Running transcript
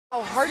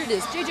How hard it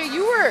is. JJ,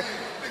 you were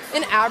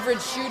an average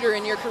shooter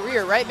in your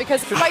career, right?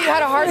 Because you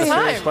had a hard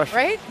time,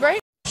 right? Right?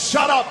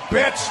 Shut up,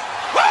 bitch!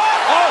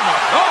 Oh my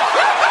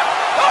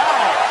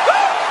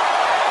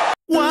God!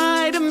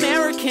 White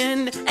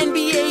American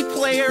NBA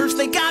players,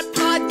 they got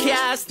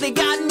podcasts, they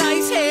got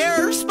nice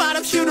hair.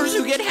 Spot-up shooters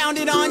who get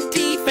hounded on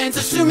defense,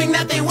 assuming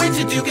that they went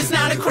to Duke. It's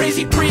not a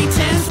crazy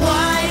pretense.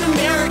 White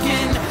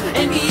American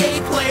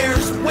NBA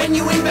players, when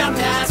you inbound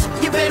pass,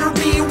 you better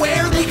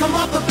beware. They come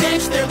off the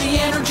bench, they're the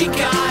energy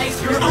guys.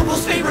 Your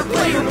uncle's favorite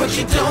player, but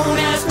you don't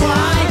ask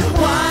why.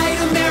 White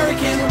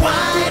American,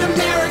 white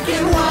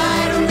American,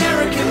 white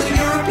American. The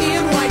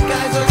European white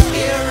guys are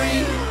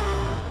scary.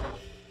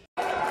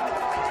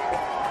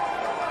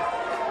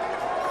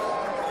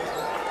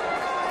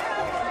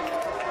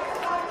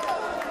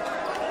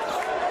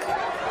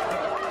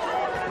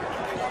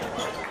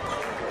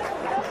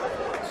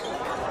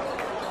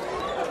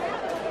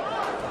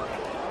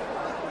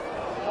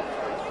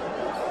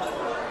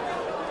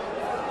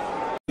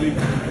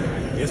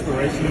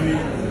 Inspiration to me,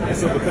 and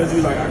so because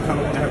you I kind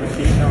of want to have a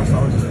kid now, so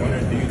I was just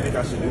wondering, do you think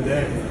I should do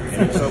that?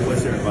 And if so,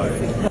 what's your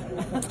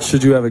advice?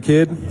 Should you have a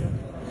kid?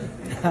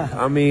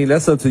 I mean,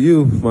 that's up to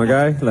you, my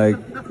guy.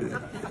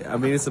 I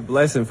mean, it's a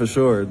blessing for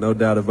sure, no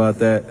doubt about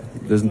that.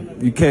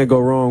 You can't go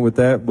wrong with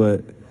that,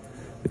 but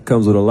it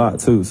comes with a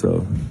lot too,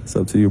 so it's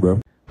up to you, bro.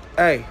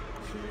 Hey,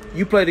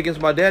 you played against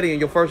my daddy in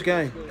your first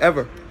game,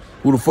 ever.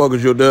 Who the fuck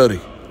is your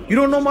daddy? You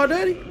don't know my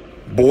daddy?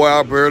 Boy,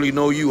 I barely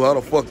know you. How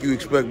the fuck you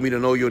expect me to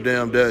know your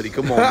damn daddy?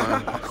 Come on,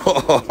 man.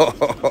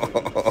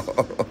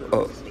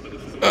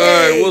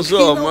 Hey, what's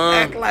up, man?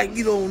 Act like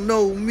you don't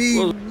know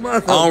me, I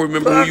don't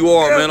remember who you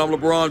are, man. I'm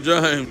LeBron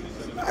James.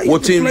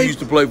 What team you used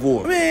to play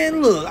for?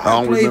 Man, look,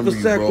 I played for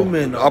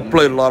Sacramento. I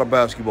played a lot of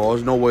basketball.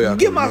 There's no way I can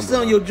Give my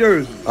son your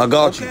jersey. I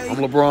got you. I'm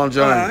LeBron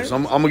James. Right.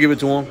 I'm going to give it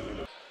to him.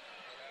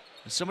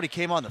 Somebody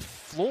came on the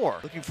floor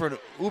looking for an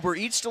Uber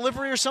Eats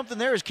delivery or something.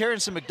 There is carrying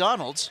some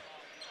McDonald's.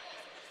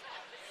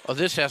 Oh,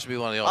 this has to be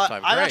one of the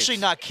all-time greats. I'm actually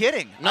not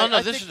kidding. No,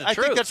 this is the truth.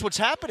 I think that's what's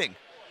happening.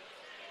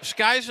 This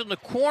guy's in the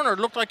corner.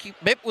 Looked like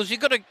was he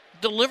going to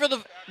deliver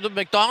the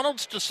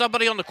McDonald's to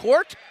somebody on the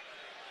court?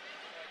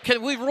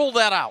 Can we rule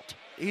that out?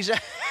 He's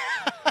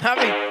I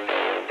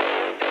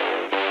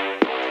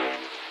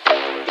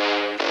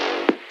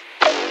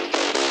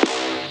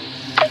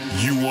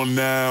mean, you are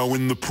now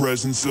in the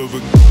presence of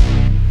a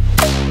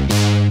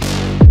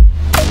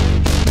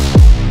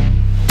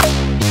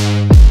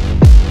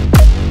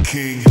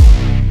king.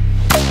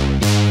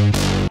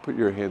 Put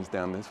your hands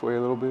down this way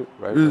a little bit,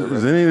 right?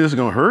 Is any of this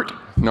gonna hurt?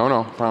 No.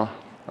 All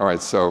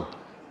right, so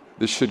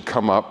this should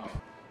come up.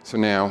 So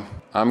now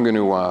I'm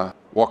gonna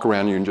walk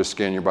around you and just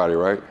scan your body,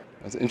 right?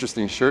 That's an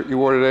interesting shirt you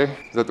wore today.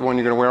 Is that the one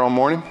you're gonna wear all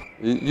morning?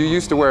 You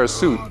used to wear a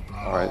suit.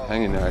 All right,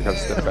 hang in there. I gotta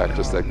step back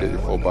just to get your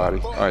full body.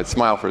 All right,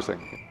 smile for a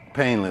second.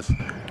 Painless.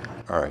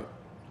 All right.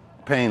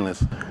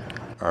 Painless.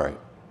 All right.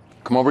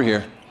 Come over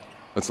here.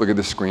 Let's look at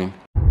the screen.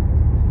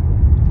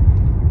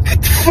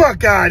 Get the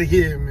fuck out of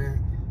here, man.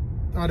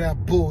 All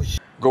that bullshit.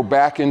 Go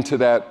back into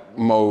that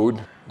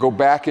mode. Go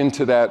back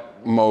into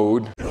that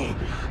mode.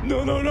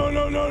 No. Wait.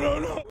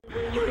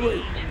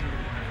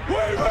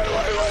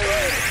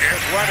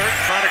 Here's Leonard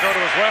trying to go to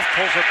his left,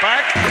 pulls it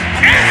back.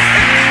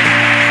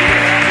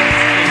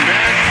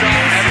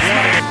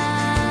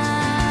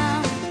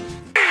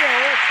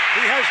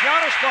 He has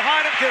Giannis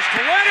behind him, gets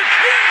to Leonard.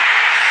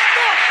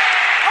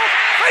 A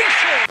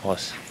facial.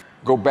 Plus.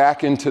 Go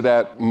back into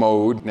that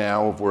mode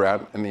now if we're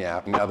out in the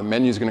app. Now the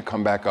menu's gonna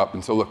come back up.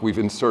 And so look, we've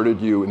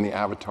inserted you in the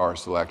avatar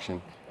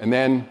selection. And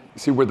then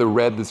see where the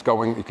red that's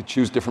going, you could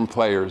choose different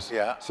players.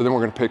 Yeah. So then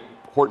we're gonna pick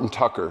Horton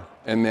Tucker.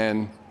 And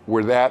then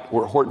where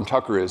Horton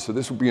Tucker is, so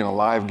this will be in a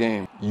live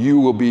game, you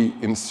will be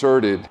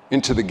inserted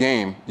into the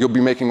game. You'll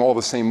be making all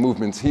the same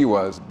movements he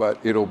was, but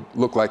it'll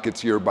look like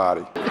it's your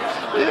body.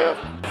 Yeah,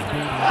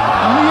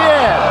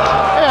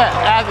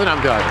 that's when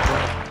I'm done.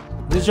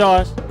 This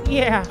yours?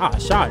 Yeah. Oh,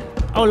 shot it.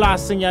 Hola,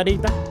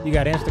 señorita. You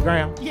got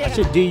Instagram? Yeah. I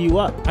should D you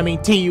up. I mean,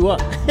 T you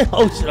up.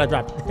 Oh, shit, I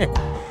dropped it.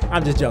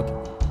 I'm just joking.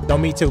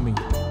 Don't me too me.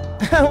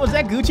 Was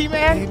that Gucci,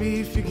 man?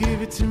 Baby, if you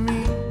give it to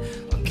me,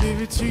 I'll give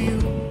it to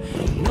you.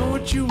 You know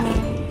what you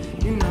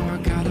want. You know I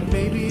got it,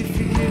 baby. If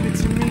you give it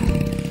to me,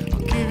 I'll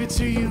give it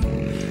to you.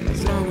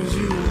 As long as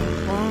you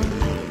want.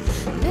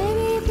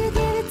 Baby, if you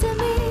give it to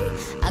me,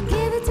 I'll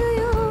give it to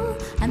you.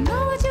 I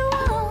know what you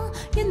want.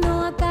 You know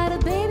I got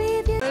it, baby.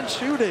 If you and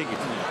shooting,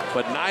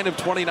 but 9 of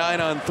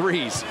 29 on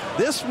threes.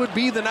 This would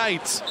be the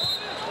night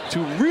to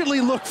really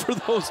look for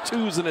those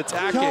twos and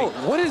attacking. Yo,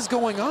 what is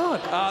going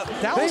on?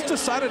 Dallas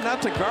decided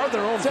not to guard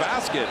their own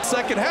basket.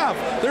 Second half,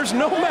 there's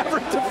no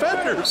Maverick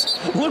defenders.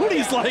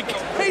 Looney's like,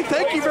 hey,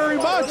 thank you very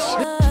much.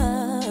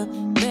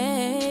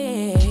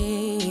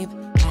 babe,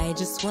 I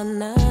just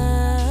wanna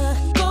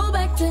go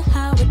back to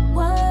how it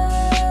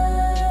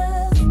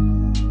was.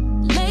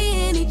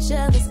 Lay in each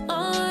other's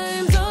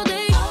arms all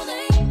day.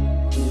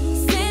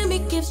 Send me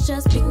gifts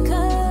just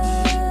because.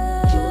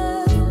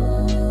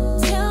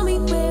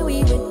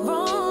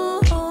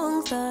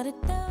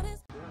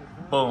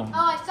 Boom. Oh,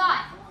 I saw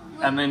it.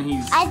 and then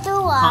he's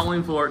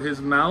calling for it.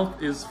 His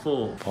mouth is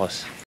full.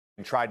 Plus.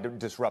 Tried to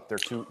disrupt their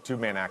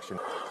two-man action.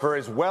 For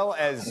as well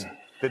as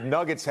the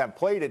Nuggets have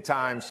played at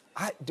times,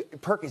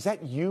 Perk, is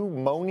that you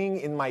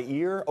moaning in my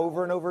ear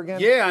over and over again?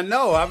 Yeah, I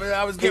know.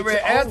 I was getting ready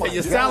to ask you.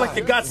 You sound like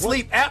you got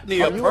sleep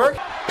apnea, Perk.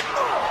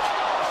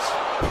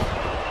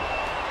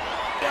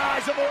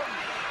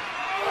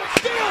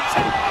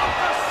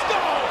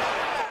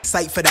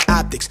 Sight for the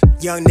optics,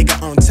 young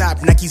nigga on top.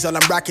 Nikes all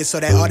I'm rocking,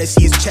 so that all they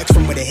see is checks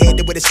from where the head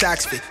to where the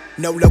socks fit.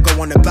 No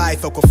logo on the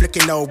bifocal,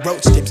 flicking old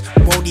roach tips.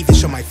 Won't even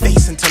show my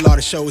face until all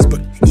the shows book.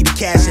 Need the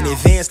cash in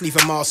advance, leave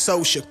them all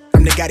so shook.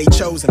 I'm the guy they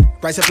chosen,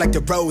 rise up like the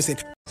Rosen.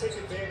 Take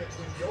advantage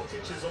when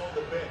Jokic is on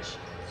the bench.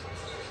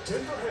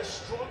 Denver has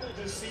struggled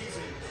this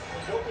season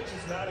when Jokic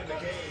is not in the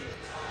game.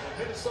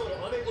 And Minnesota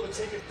unable to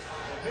take it.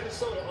 And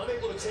Minnesota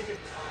unable to take it.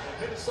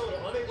 And Minnesota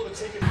unable to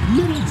take it.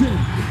 Middleton.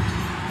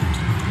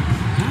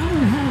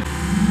 Howard has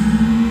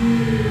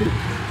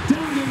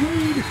down the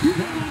lane. You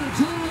got out of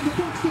time. The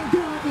Bucks don't go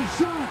out the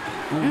shot.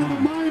 And the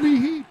Miami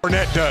Heat.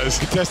 Fournette does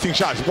contesting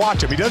shots.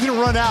 Watch him. He doesn't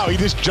run out. He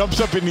just jumps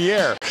up in the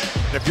air.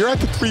 And if you're at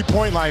the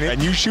three-point line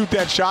and you shoot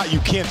that shot, you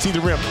can't see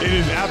the rim. It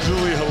is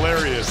absolutely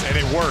hilarious, and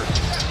it worked.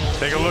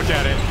 Take a look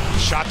at it.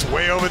 Shot's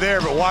way over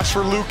there, but watch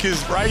for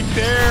Lucas right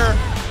there.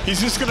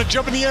 He's just going to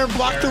jump in the air and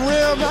block the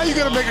rim. How are you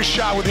going to make a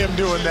shot with him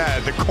doing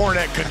that? The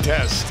Cornet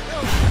contest.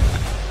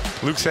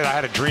 Luke said, I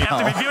had a dream.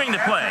 After reviewing the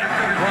play,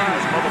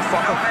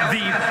 motherfucker.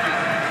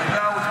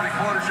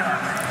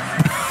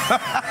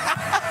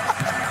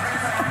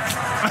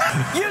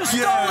 You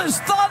stole his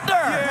thunder!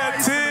 Yeah,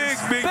 Tig,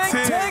 Big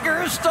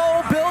Tigger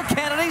stole Bill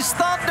Kennedy's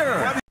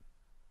thunder!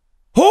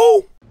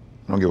 Who?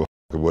 I don't give a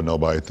fuck what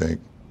nobody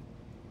think.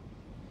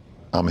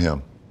 I'm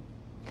him.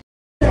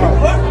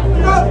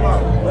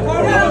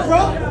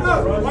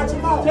 Watch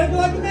him out. Take it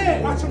like a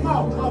man. Watch him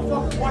out,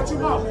 motherfucker. Watch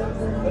him out.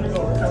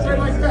 Straight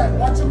like that.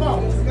 Watch him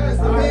out. This guy's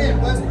the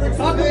man. Westbrook.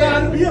 Talk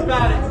about it. Be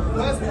about it.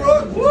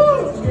 Westbrook.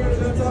 Woo!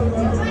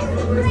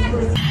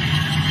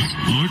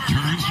 Lillard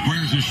turns,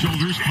 squares his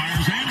shoulders,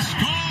 fires and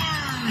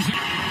scores!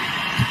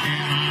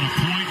 And on a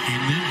point,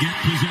 and then get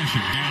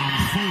possession. Down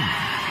 4.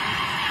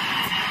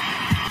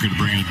 Going to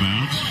bring it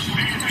bounce.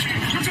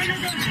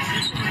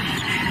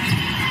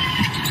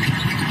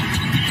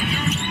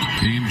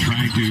 Team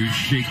trying to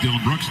shake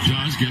Dylan Brooks.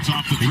 Does. Gets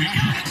off the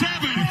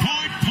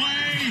 7-point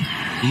play.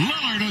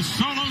 Lillard a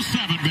solo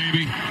 7,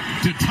 baby.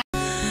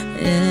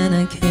 And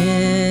I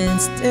can't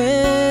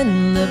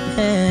stand the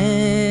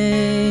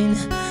pain.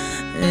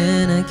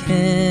 And I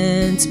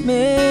can't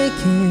make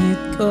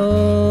it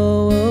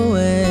go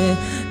away.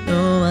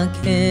 No, I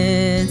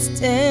can't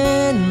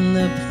stand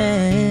the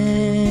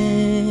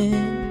pain.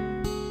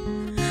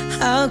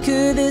 How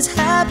could this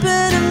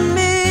happen to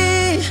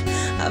me?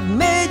 I've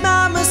made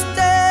my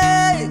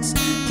mistakes,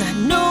 got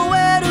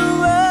nowhere to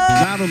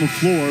run. Out on the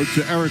floor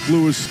to Eric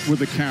Lewis with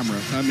the camera.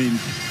 I mean,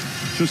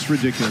 just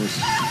ridiculous.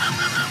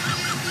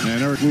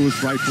 And Eric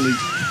Lewis rightfully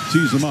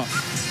tees him up.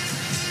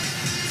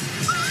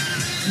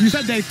 You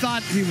said they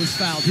thought he was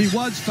fouled. He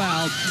was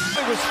fouled.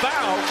 He was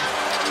fouled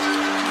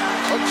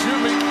on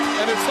Jimmy,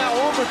 and it's now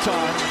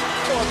overtime.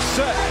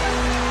 Upset.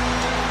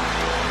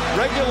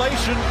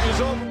 Regulation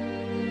is over.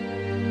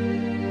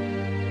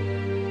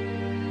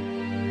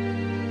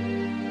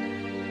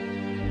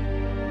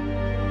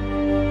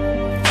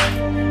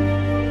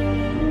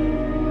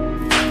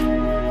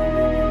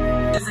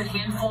 Just a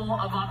handful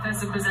of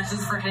offensive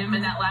possessions for him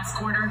in that last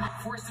quarter.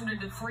 Forced him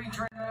into 3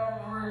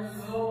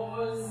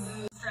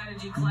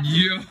 strategy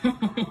collection.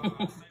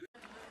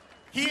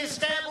 He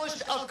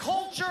established a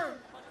culture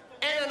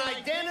and an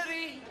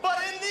identity, but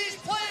in these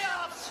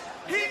playoffs,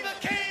 he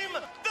became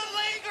the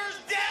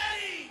Lakers'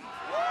 daddy.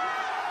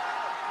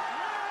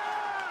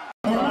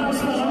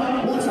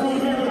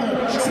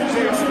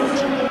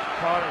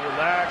 Carter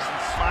relaxed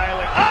and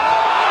smiling.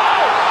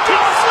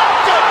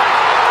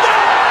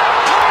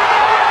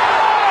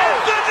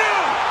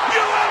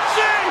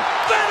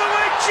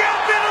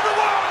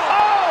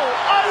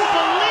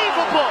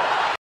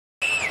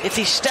 If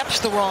he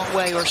steps the wrong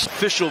way or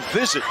official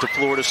visit to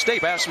Florida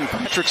State.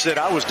 Patrick said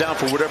I was down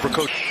for whatever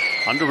coach.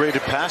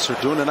 Underrated passer,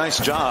 doing a nice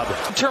job.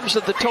 In terms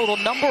of the total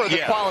number or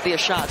the quality of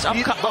shots?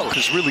 Both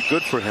is really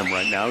good for him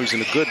right now. He's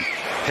in a good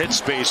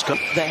headspace.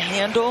 The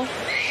handle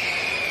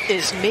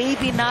is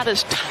maybe not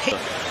as tight.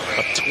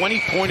 A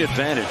 20-point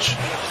advantage.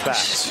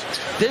 Facts.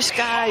 This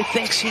guy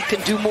thinks he can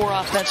do more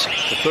offensively.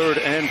 The third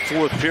and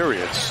fourth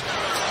periods.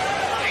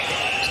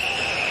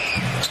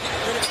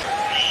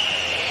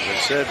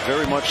 Said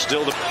very much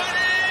still the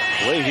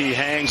way he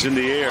hangs in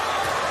the air.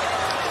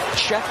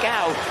 Check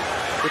out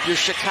with your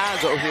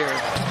Chicago here.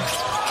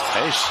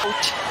 Nice.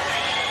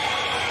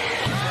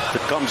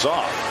 It comes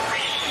off.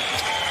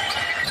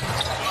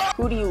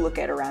 Who do you look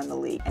at around the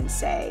league and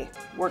say,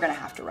 we're going to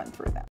have to run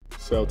through them?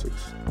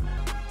 Celtics.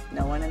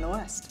 No one in the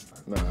West.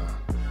 Nah,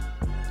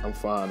 I'm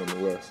fine in the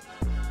West.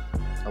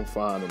 I'm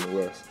fine in the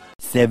West.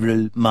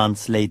 Several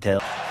months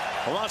later.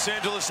 The Los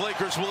Angeles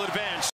Lakers will advance.